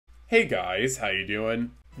Hey guys, how you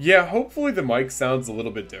doing? Yeah, hopefully the mic sounds a little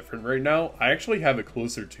bit different right now. I actually have it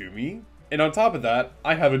closer to me. And on top of that,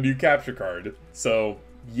 I have a new capture card. So,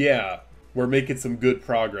 yeah, we're making some good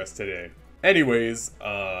progress today. Anyways,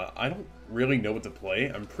 I don't really know what to play.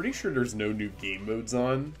 I'm pretty sure there's no new game modes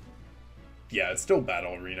on. Yeah, it's still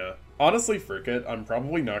Battle Arena. Honestly, frick it, I'm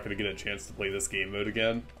probably not going to get a chance to play this game mode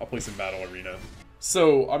again. I'll play some Battle Arena.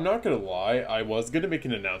 So, I'm not going to lie, I was going to make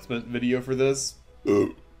an announcement video for this.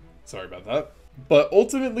 Sorry about that. But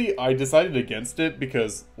ultimately, I decided against it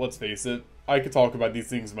because, let's face it, I could talk about these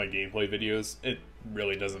things in my gameplay videos. It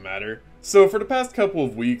really doesn't matter. So for the past couple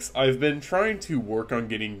of weeks, I've been trying to work on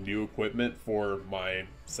getting new equipment for my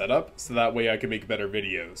setup, so that way I can make better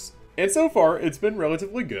videos. And so far, it's been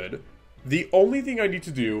relatively good. The only thing I need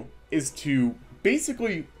to do is to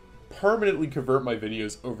basically permanently convert my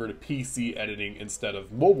videos over to PC editing instead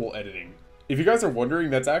of mobile editing. If you guys are wondering,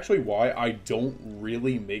 that's actually why I don't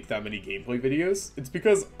really make that many gameplay videos. It's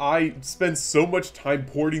because I spend so much time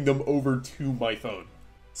porting them over to my phone.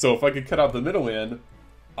 So if I could cut out the middleman,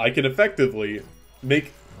 I can effectively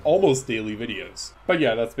make almost daily videos. But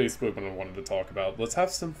yeah, that's basically what I wanted to talk about. Let's have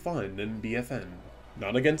some fun in BFN.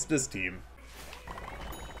 Not against this team.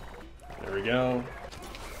 There we go.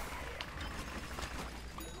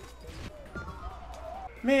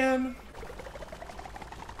 Man.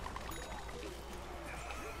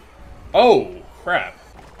 Oh, crap.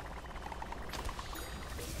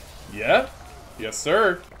 Yeah? Yes,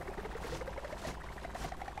 sir.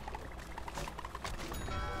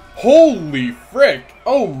 Holy frick!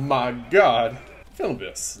 Oh my god. Feeling a bit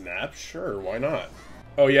of snap? Sure, why not?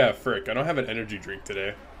 Oh yeah, frick, I don't have an energy drink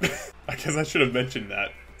today. I guess I should have mentioned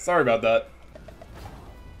that. Sorry about that.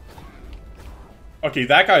 Okay,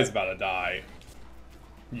 that guy's about to die.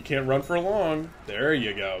 You can't run for long. There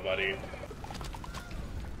you go, buddy.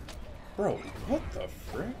 Bro, what the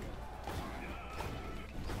frick?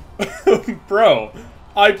 Bro,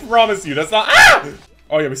 I promise you, that's not— Ah!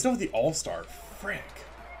 Oh yeah, we still have the All-Star. Frick.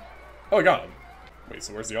 Oh, I got him. Wait,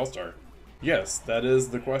 so where's the All-Star? Yes, that is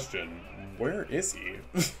the question. Where is he?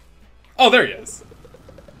 Oh, there he is.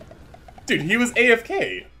 Dude, he was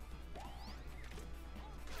AFK.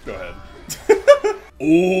 Go ahead.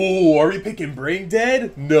 Oh, are we picking Brain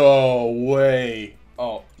Dead? No way.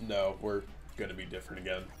 Oh, no, we're gonna be different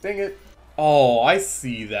again. Dang it. Oh, I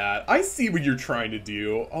see that. I see what you're trying to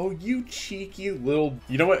do. Oh, you cheeky little—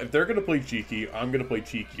 You know what? If they're gonna play cheeky, I'm gonna play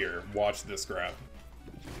cheekier. Watch this crap.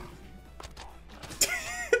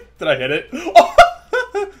 Did I hit it?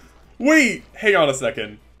 Oh! Wait, hang on a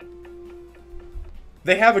second.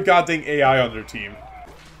 They have a goddamn AI on their team.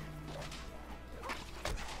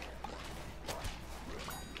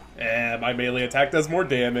 And my melee attack does more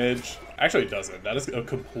damage. Actually, it doesn't. That is a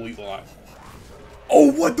complete lie. Oh,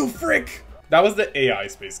 what the frick? That was the AI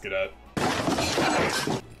Space Cadet.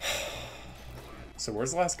 So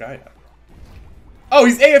where's the last guy at? Oh,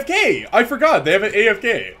 he's AFK! I forgot, they have an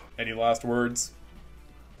AFK. Any last words?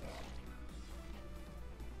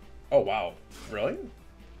 Oh, wow. Really?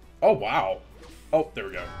 Oh, wow. Oh, there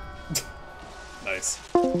we go. Nice.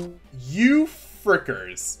 You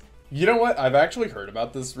frickers. You know what? I've actually heard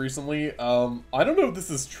about this recently. I don't know if this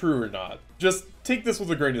is true or not. Just take this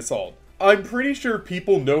with a grain of salt. I'm pretty sure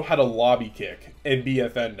people know how to lobby kick in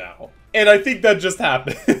BFN now. And I think that just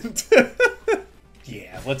happened.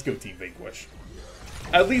 Yeah, let's go Team Vanquish.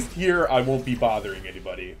 At least here, I won't be bothering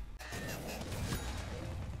anybody.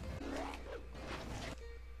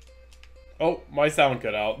 Oh, my sound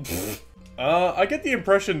cut out. I get the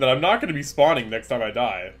impression that I'm not going to be spawning next time I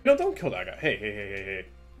die. No, don't kill that guy. Hey, hey, hey, hey,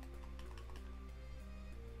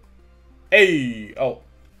 hey. Hey! Oh.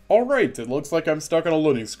 Alright, it looks like I'm stuck on a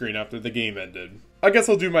loading screen after the game ended. I guess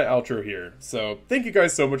I'll do my outro here. So, thank you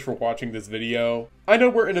guys so much for watching this video. I know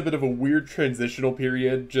we're in a bit of a weird transitional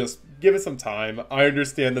period, just give it some time. I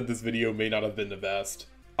understand that this video may not have been the best.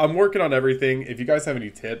 I'm working on everything. If you guys have any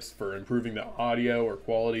tips for improving the audio or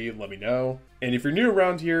quality, let me know. And if you're new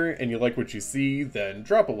around here and you like what you see, then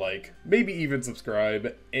drop a like, maybe even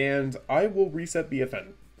subscribe, and I will reset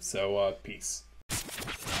BFN. So, peace.